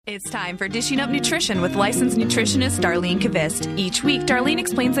It's time for Dishing Up Nutrition with licensed nutritionist Darlene Kvist. Each week, Darlene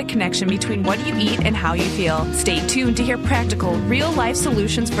explains the connection between what you eat and how you feel. Stay tuned to hear practical, real-life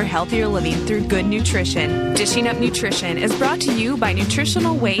solutions for healthier living through good nutrition. Dishing Up Nutrition is brought to you by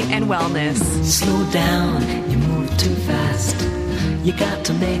Nutritional Weight and Wellness. Slow down, you move too fast. You got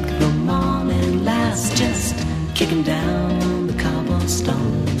to make the morning last. Just kicking down the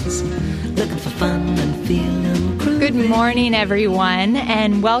cobblestones, looking for fun and feeling groovy. Good morning, everyone,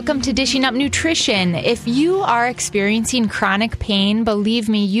 and welcome to Dishing Up Nutrition. If you are experiencing chronic pain, believe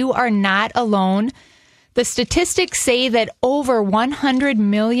me, you are not alone. The statistics say that over 100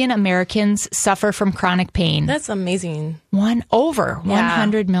 million Americans suffer from chronic pain. That's amazing.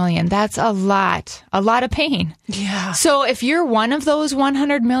 100 million. That's a lot of pain. Yeah. So if you're one of those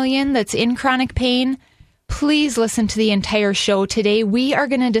 100 million that's in chronic pain, please listen to the entire show today. We are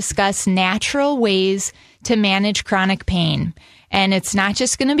going to discuss natural ways to manage chronic pain. And it's not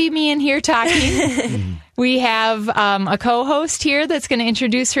just going to be me in here talking. We have a co-host here that's going to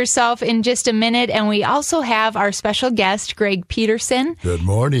introduce herself in just a minute. And we also have our special guest, Greg Peterson. Good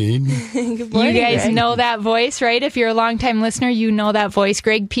morning. Good morning, You guys Greg. know that voice, right? If you're a longtime listener, you know that voice.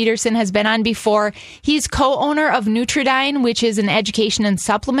 Greg Peterson has been on before. He's co-owner of Nutridyne, which is an education and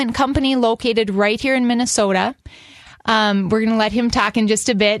supplement company located right here in Minnesota. We're going to let him talk in just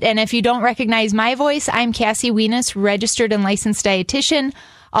a bit. And if you don't recognize my voice, I'm Cassie Wienis, registered and licensed dietitian,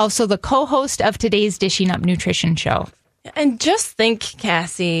 also the co-host of today's Dishing Up Nutrition show. And just think,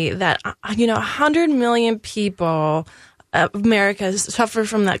 Cassie, that, 100 million people of America suffer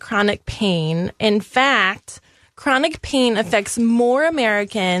from that chronic pain. In fact, chronic pain affects more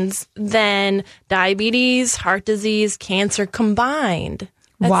Americans than diabetes, heart disease, cancer combined.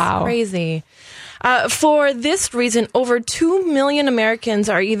 That's Wow. crazy. For this reason, over 2 million Americans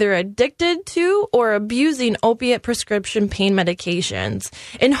are either addicted to or abusing opiate prescription pain medications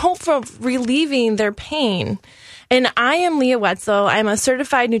in hope of relieving their pain. And I am Leah Wetzel. I'm a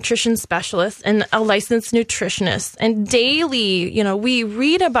certified nutrition specialist and a licensed nutritionist. And daily, we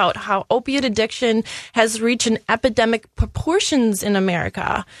read about how opiate addiction has reached an epidemic proportions in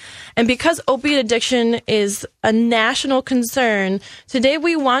America. And because opiate addiction is a national concern, today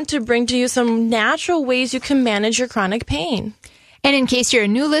we want to bring to you some natural ways you can manage your chronic pain. And in case you're a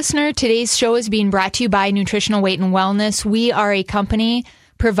new listener, today's show is being brought to you by Nutritional Weight and Wellness. We are a company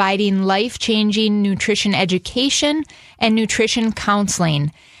providing life-changing nutrition education and nutrition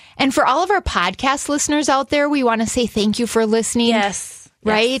counseling. And for all of our podcast listeners out there, we want to say thank you for listening. Yes.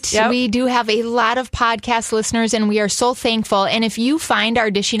 Right? Yes. Yep. We do have a lot of podcast listeners, and we are so thankful. And if you find our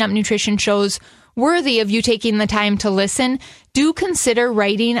Dishing Up Nutrition shows worthy of you taking the time to listen, do consider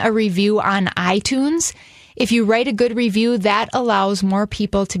writing a review on iTunes. If you write a good review, that allows more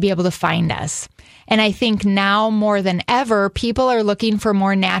people to be able to find us. And I think now more than ever, people are looking for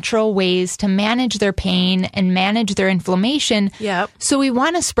more natural ways to manage their pain and manage their inflammation. Yep. So we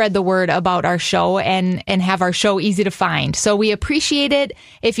want to spread the word about our show and have our show easy to find. So we appreciate it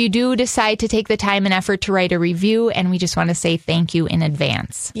if you do decide to take the time and effort to write a review. And we just want to say thank you in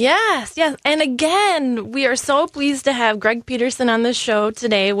advance. Yes. And again, we are so pleased to have Greg Peterson on the show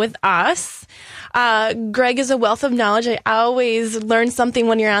today with us. Greg is a wealth of knowledge. I always learn something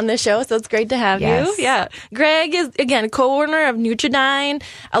when you're on the show, so it's great to have Yes. you. Yeah. Greg is, again, co-owner of Nutridyne,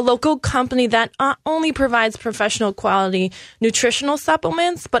 a local company that not only provides professional quality nutritional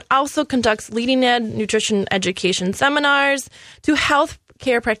supplements, but also conducts leading-edge nutrition education seminars to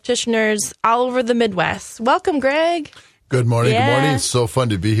healthcare practitioners all over the Midwest. Welcome, Greg. Good morning. Yeah. Good morning. It's so fun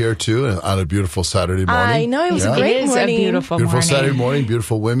to be here, too, on a beautiful Saturday morning. I know. It was a It great is morning. a beautiful morning. Saturday morning,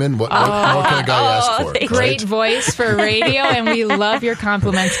 beautiful women. What can a guy ask for? thank Great right? voice for radio, and we love your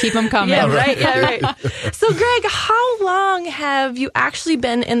compliments. Keep them coming. Yeah, right. Yeah, right. So, Greg, how long have you actually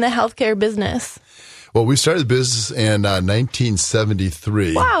been in the healthcare business? Well, we started the business in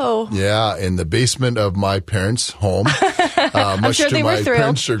 1973. Wow. Yeah, in the basement of my parents' home. Much sure to they were my thrilled.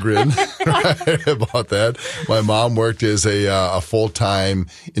 parents' chagrin right, about that. My mom worked as a full-time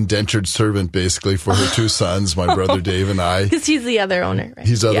indentured servant, basically, for her two sons, my brother Dave and I. Because he's the other owner, right?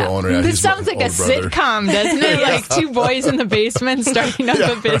 He's the other owner. Yeah, This he's my sounds like a older brother. sitcom, doesn't it? Like two boys in the basement starting up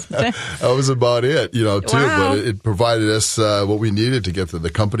a business. That was about it, too. Wow. But it provided us what we needed to get the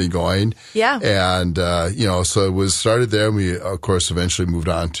company going. Yeah. And, so it was started there. And we, of course, eventually moved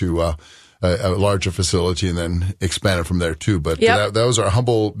on to a larger facility and then expanded from there, too. But Yep. that was our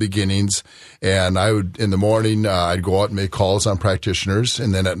humble beginnings. And I would, in the morning, I'd go out and make calls on practitioners.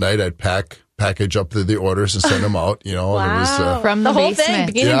 And then at night, I'd package up the orders and send them out, And it was, From the the whole basement. thing,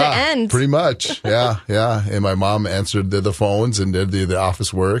 beginning to end. pretty much. Yeah. And my mom answered the phones and did the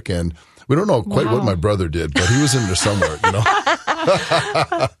office work. And We don't know quite what my brother did, but he was in there somewhere,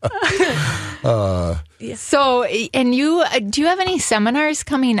 So, and do you have any seminars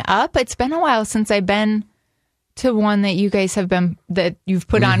coming up? It's been a while since I've been to one that you guys that you've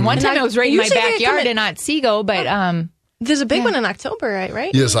put on. One time it was right in my backyard in Otsego, but there's a big one in October,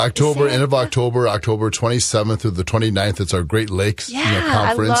 right? Yes, end of October 27th through the 29th. It's our Great Lakes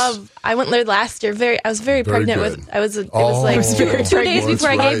conference. I went there last year. I was very pregnant good. with. It was like 2 days before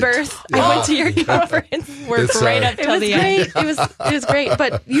I gave birth. I went to your conference. Worked right up till the end. It was great.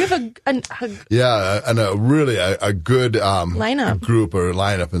 But you have a really good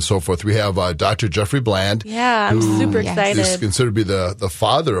lineup and so forth. We have Dr. Jeffrey Bland. Yeah, I'm super excited. He's considered to be the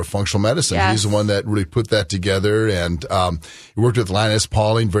father of functional medicine. Yes. He's the one that really put that together, and he worked with Linus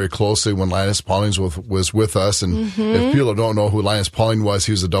Pauling very closely when Linus Pauling was with us. And if people don't know who Linus Pauling was,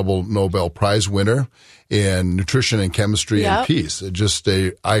 he was a double Nobel Prize winner in nutrition and chemistry and peace. Just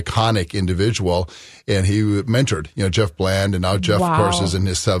a iconic individual. And he mentored, Jeff Bland, and now Jeff, of course, is in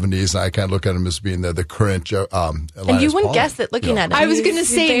his 70s. And I kind of look at him as being the current Linus And you wouldn't guess it looking at him. I was going to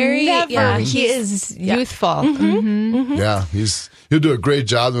say never. He is youthful. Yeah, he'll do a great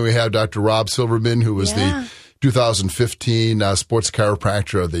job. And we have Dr. Rob Silverman, who was the 2015 Sports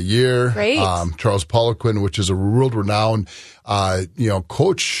Chiropractor of the Year. Great. Charles Poliquin, which is a world-renowned,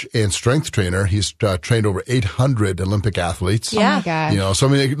 coach and strength trainer. He's trained over 800 Olympic athletes. Yeah. Oh my God. So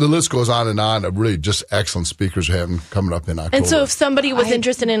I mean, the list goes on and on of really just excellent speakers we're having coming up in October. And so if somebody was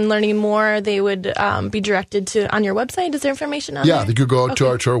interested in learning more, they would be directed to on your website. Is there information on there? Yeah, they could go to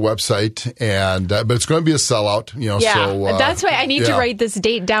our website, and but it's going to be a sellout. So that's why I need to write this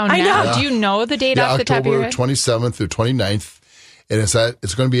date down now. Yeah. Do you know the date off the top of your head? October 27th through 29th. And it's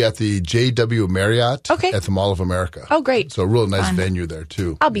going to be at the JW Marriott at the Mall of America. Oh, great. So a real nice venue there,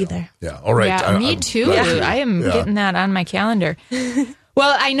 too. I'll be there. Yeah. All right. Yeah, me too. I am getting that on my calendar.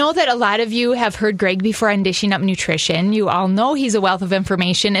 Well, I know that a lot of you have heard Greg before on Dishing Up Nutrition. You all know he's a wealth of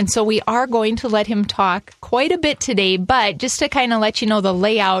information, and so we are going to let him talk quite a bit today. But just to kind of let you know the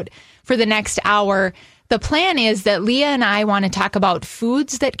layout for the next hour, the plan is that Leah and I want to talk about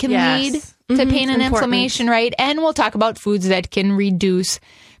foods that can lead to pain and inflammation, right? And we'll talk about foods that can reduce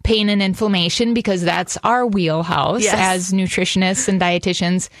pain and inflammation because that's our wheelhouse as nutritionists and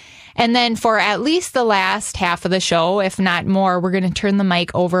dietitians. And then for at least the last half of the show, if not more, we're going to turn the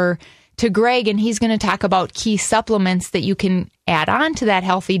mic over to Greg, and he's going to talk about key supplements that you can add on to that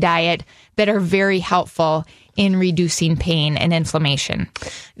healthy diet that are very helpful in reducing pain and inflammation.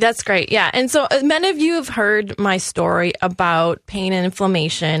 That's great. Yeah. And so many of you have heard my story about pain and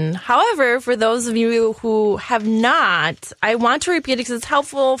inflammation. However, for those of you who have not, I want to repeat it because it's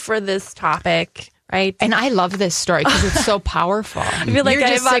helpful for this topic. Right. And I love this story because it's so powerful. I feel like You're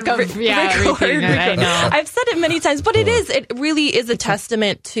just sick of repeating it. I know. I've said it many times, but it really is a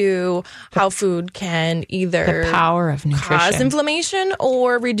testament to how food can either the power of nutrition cause inflammation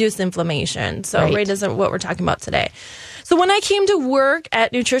or reduce inflammation. So right isn't what we're talking about today. So when I came to work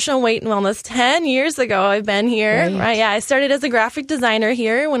at Nutritional Weight and Wellness 10 years ago, I've been here. Right. Yeah. I started as a graphic designer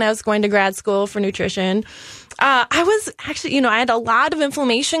here when I was going to grad school for nutrition. I was actually, I had a lot of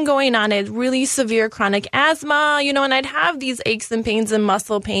inflammation going on. I had really severe chronic asthma, and I'd have these aches and pains and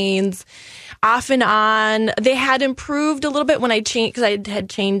muscle pains off and on. They had improved a little bit when I changed, because I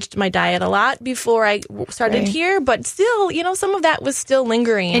had changed my diet a lot before I started here, but still, some of that was still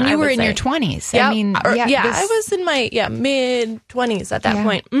lingering. And you were in your 20s. Yep. I mean, I was in my mid 20s at that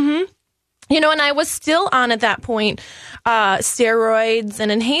point. Mm-hmm. And I was still on at that point steroids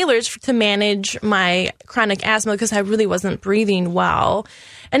and inhalers to manage my chronic asthma because I really wasn't breathing well.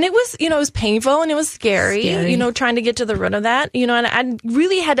 And it was, it was painful and it was scary, trying to get to the root of that. And I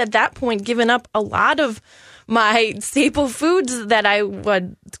really had at that point given up a lot of my staple foods that I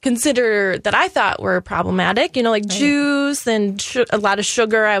would consider that I thought were problematic, like juice and a lot of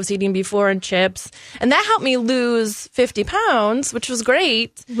sugar I was eating before and chips. And that helped me lose 50 pounds, which was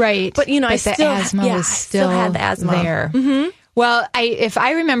great. Right. But, I still had the asthma there. Mm-hmm. Well, if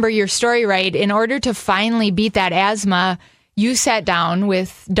I remember your story right, in order to finally beat that asthma, you sat down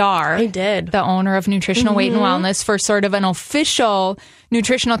with Dar, I did, the owner of Nutritional Weight and Wellness, for sort of an official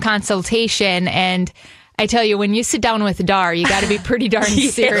nutritional consultation. And I tell you, when you sit down with Dar, you got to be pretty darn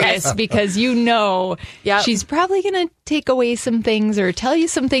serious because she's probably going to take away some things or tell you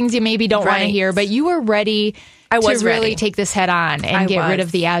some things you maybe don't want to hear. But you were ready I was to really ready. take this head on and get rid was.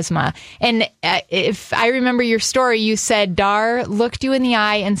 of the asthma. And if I remember your story, you said Dar looked you in the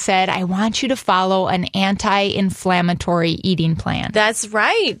eye and said, I want you to follow an anti-inflammatory eating plan. That's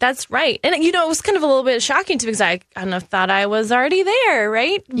right. That's right. And, it was kind of a little bit shocking to me because I kind of thought I was already there,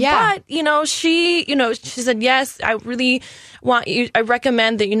 right? Yeah. But, she said, yes, I really want you, I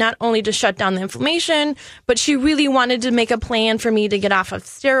recommend that you not only just shut down the inflammation, but she really wanted to make a plan for me to get off of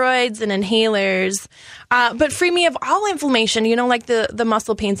steroids and inhalers, but free me of all inflammation, like the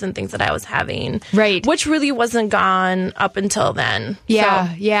muscle pains and things that I was having. Right. Which really wasn't gone up until then. Yeah,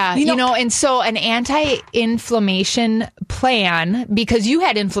 So, yeah. And so an anti-inflammation plan, because you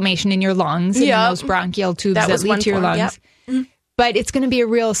had inflammation in your lungs and in Yep. those bronchial tubes That that was lead one to your form, lungs. yep. But it's going to be a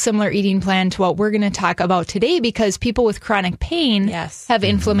real similar eating plan to what we're going to talk about today, because people with chronic pain Yes. have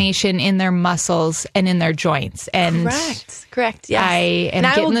inflammation in their muscles and in their joints. And Correct. Yes. I am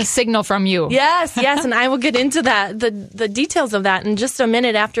getting the signal from you. Yes, and I will get into that, the details of that in just a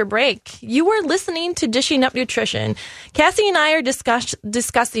minute after break. You are listening to Dishing Up Nutrition. Cassie and I are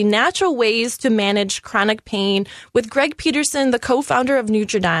discussing natural ways to manage chronic pain with Greg Peterson, the co-founder of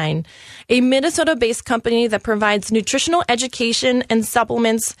Nutridyne, a Minnesota-based company that provides nutritional education and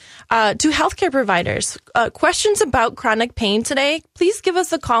supplements to healthcare providers. Questions about chronic pain today, please give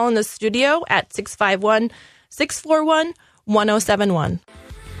us a call in the studio at 651-641-1071.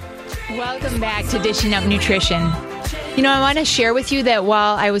 Welcome back to Dishing Up Nutrition. I want to share with you that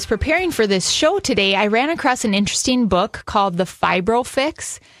while I was preparing for this show today, I ran across an interesting book called The Fibro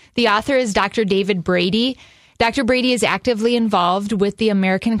Fix. The author is Dr. David Brady. Dr. Brady is actively involved with the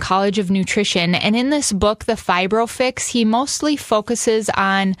American College of Nutrition. And in this book, The Fibro Fix, he mostly focuses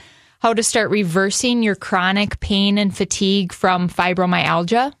on how to start reversing your chronic pain and fatigue from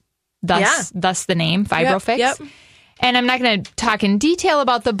fibromyalgia. Thus the name, Fibro Fix. Yep. And I'm not going to talk in detail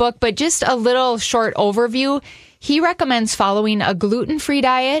about the book, but just a little short overview. He recommends following a gluten-free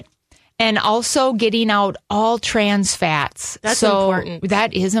diet and also getting out all trans fats. That's important.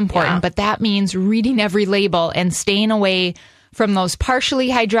 That is important, Yeah. but that means reading every label and staying away from those partially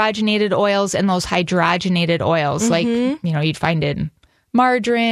hydrogenated oils and those hydrogenated oils. Like, you'd find in margarine,